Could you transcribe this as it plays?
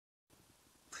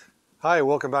Hi,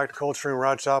 welcome back to Coldstream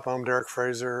Rod Shop. I'm Derek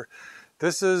Fraser.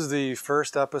 This is the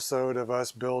first episode of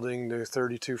us building the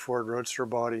 32 Ford Roadster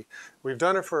body. We've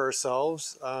done it for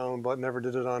ourselves, but never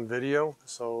did it on video.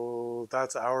 So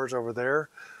that's ours over there.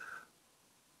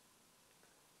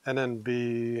 And then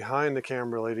behind the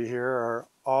camera lady here are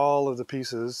all of the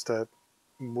pieces that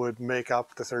would make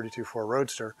up the 32 Ford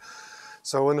Roadster.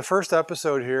 So in the first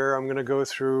episode here, I'm going to go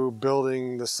through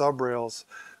building the sub rails.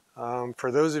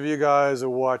 For those of you guys who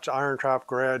watch Iron Trap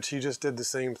Garage, he just did the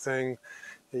same thing.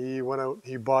 He went out,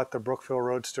 he bought the Brookville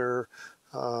Roadster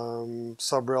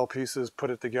sub rail pieces,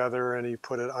 put it together, and he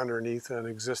put it underneath an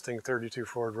existing 32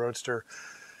 Ford Roadster.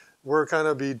 We're kind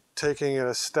of be taking it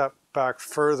a step back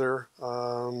further.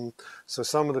 So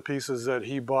some of the pieces that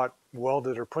he bought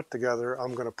welded or put together,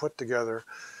 I'm going to put together.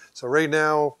 So right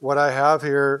now, what I have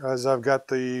here is I've got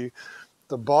the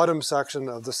bottom section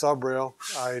of the sub rail.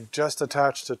 I just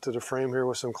attached it to the frame here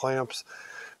with some clamps,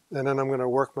 and then I'm going to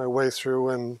work my way through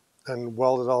and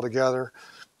weld it all together.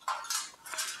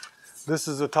 This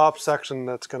is the top section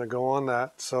that's going to go on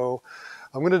that. So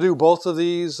I'm going to do both of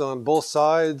these on both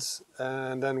sides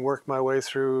and then work my way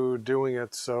through doing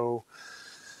it. So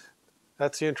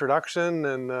that's the introduction,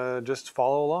 and just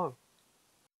follow along.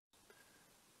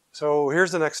 So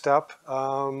here's the next step.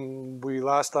 We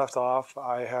last left off,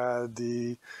 I had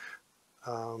the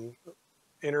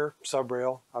inner sub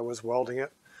rail. I was welding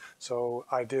it. So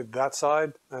I did that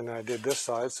side and I did this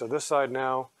side. So this side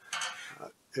now,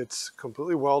 it's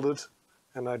completely welded,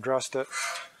 and I dressed it.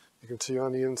 You can see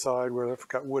on the inside where I've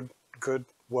got good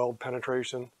weld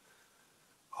penetration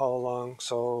all along.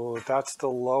 So that's the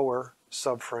lower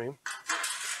subframe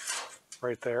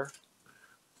right there.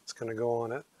 It's going to go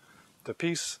on it. The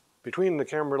piece between the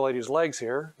camera lady's legs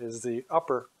here is the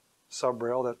upper sub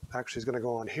rail that actually is going to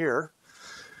go on here.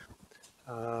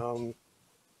 On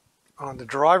the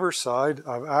driver's side,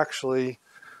 I've actually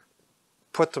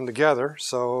put them together.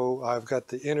 So I've got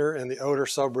the inner and the outer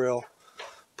sub rail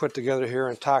put together here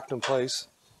and tacked in place.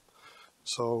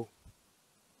 So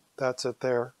that's it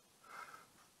there.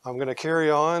 I'm going to carry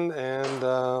on, and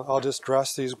I'll just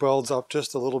dress these welds up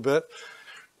just a little bit.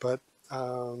 But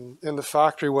in the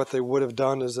factory, what they would have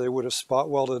done is they would have spot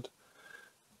welded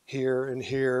here and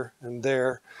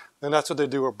there. And that's what they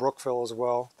do at Brookville as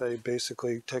well. They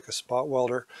basically take a spot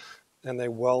welder and they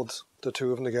weld the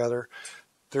two of them together.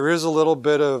 There is a little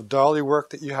bit of dolly work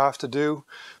that you have to do,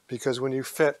 because when you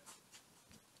fit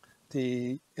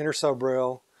the inner sub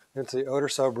rail into the outer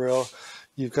sub rail,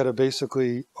 you've got to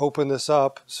basically open this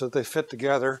up so that they fit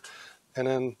together, and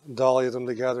then dolly them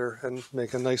together and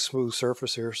make a nice smooth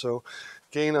surface here. So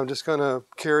again, I'm just going to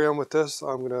carry on with this.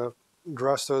 I'm going to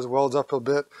dress those welds up a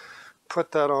bit,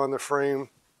 put that on the frame,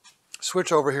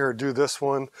 switch over here, do this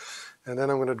one, and then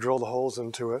I'm going to drill the holes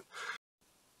into it.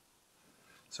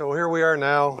 So here we are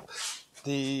now.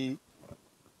 The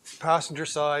passenger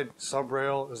side sub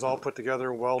rail is all put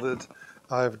together and welded.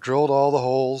 I've drilled all the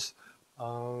holes.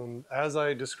 As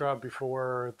I described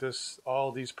before,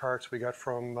 all these parts we got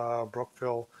from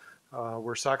Brookville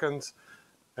were seconds,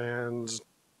 and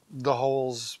the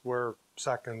holes were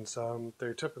seconds.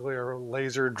 They typically are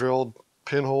laser drilled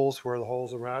pinholes where the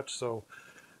holes are matched, so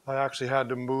I actually had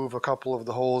to move a couple of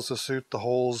the holes to suit the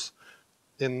holes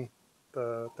in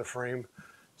the frame.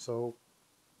 So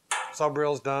sub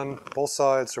rail's done, both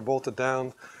sides are bolted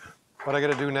down. What I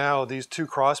got to do now, these two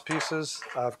cross pieces,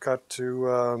 I've got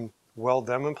to weld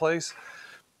them in place.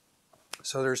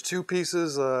 So there's two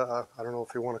pieces, I don't know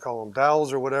if you want to call them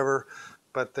dowels or whatever,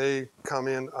 but they come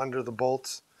in under the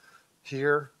bolts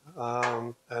here,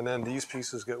 and then these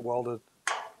pieces get welded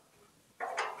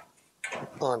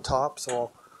on top.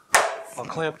 So I'll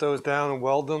clamp those down and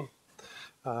weld them.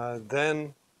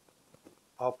 Then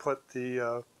I'll put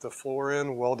the floor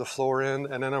in, weld the floor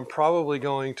in, and then I'm probably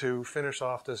going to finish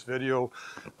off this video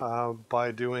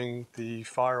by doing the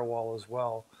firewall as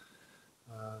well.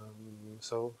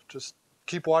 So just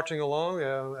keep watching along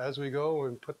as we go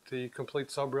and put the complete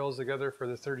sub rails together for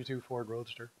the 32 Ford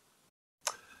Roadster.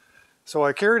 So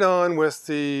I carried on with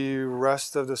the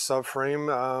rest of the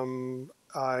subframe.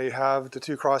 I have the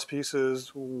two cross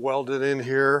pieces welded in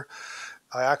here.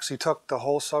 I actually took the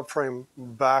whole subframe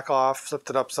back off, flipped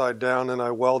it upside down, and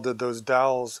I welded those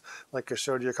dowels like I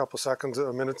showed you a couple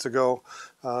minutes ago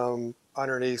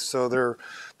underneath. So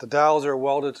the dowels are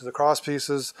welded to the cross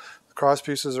pieces. The cross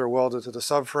pieces are welded to the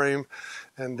subframe,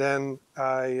 and then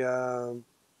I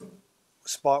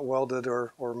spot welded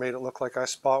or made it look like I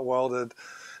spot welded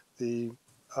the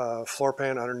floor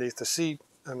pan underneath the seat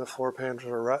and the floor pan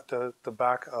to the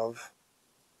back of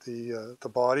the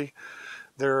body.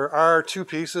 There are two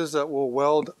pieces that will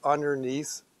weld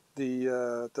underneath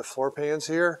the floor pans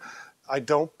here. I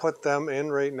don't put them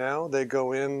in right now. They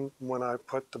go in when I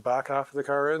put the back half of the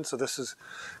car in. So this is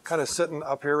kind of sitting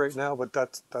up here right now, but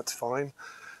that's fine.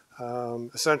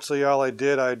 Essentially all I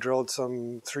did, I drilled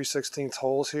some 3/16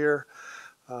 holes here,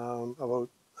 about,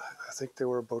 I think they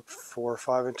were about 4 or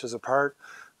 5 inches apart.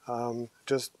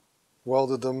 Just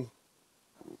welded them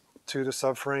to the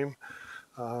subframe.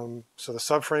 So the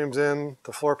subframe's in,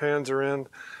 the floor pans are in,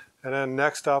 and then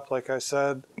next up, like I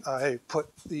said, I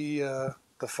put the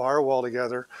firewall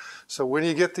together. So when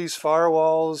you get these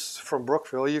firewalls from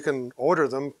Brookville, you can order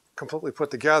them completely put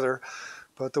together,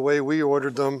 but the way we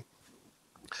ordered them,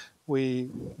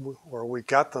 we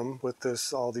got them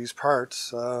with all these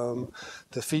parts.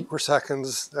 The feet were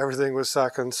seconds, everything was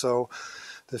seconds, so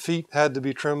the feet had to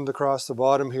be trimmed across the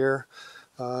bottom here,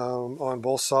 on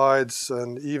both sides,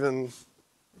 and even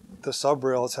the sub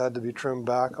rails had to be trimmed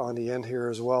back on the end here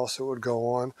as well, so it would go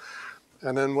on.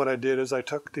 And then what I did is I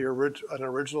took an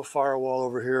original firewall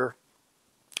over here,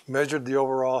 measured the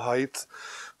overall height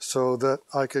so that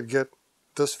I could get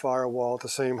this firewall at the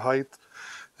same height.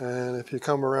 And if you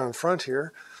come around front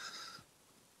here,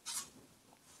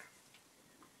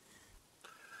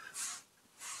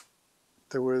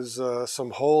 there was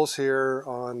some holes here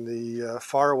on the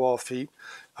firewall feet.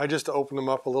 I just opened them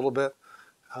up a little bit.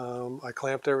 I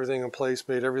clamped everything in place,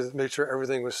 made sure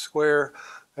everything was square,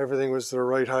 everything was the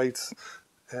right height,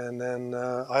 and then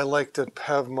I like to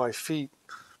have my feet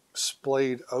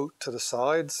splayed out to the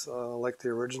sides like the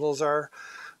originals are.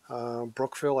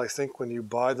 Brookville, I think when you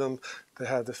buy them, they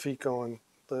have the feet going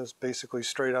basically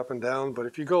straight up and down, but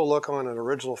if you go look on an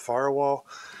original firewall,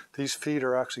 these feet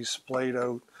are actually splayed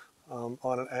out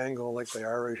on an angle like they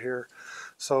are right here.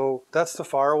 So that's the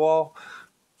firewall.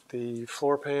 The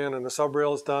floor pan and the sub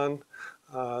rail is done.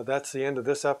 That's the end of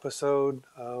this episode.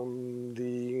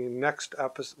 The next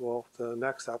episode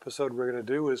we're going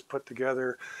to do is put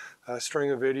together a string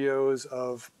of videos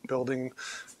of building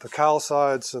the cowl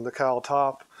sides and the cowl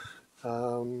top,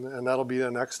 and that'll be the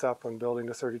next step on building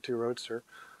the 32 Roadster.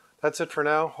 That's it for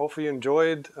now. Hopefully you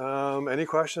enjoyed. Any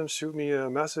questions, shoot me a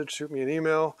message, shoot me an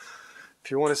email. If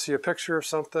you want to see a picture of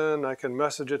something, I can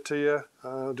message it to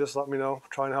you. Just let me know.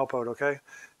 Try and help out, okay?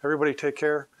 Everybody take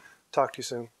care. Talk to you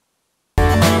soon.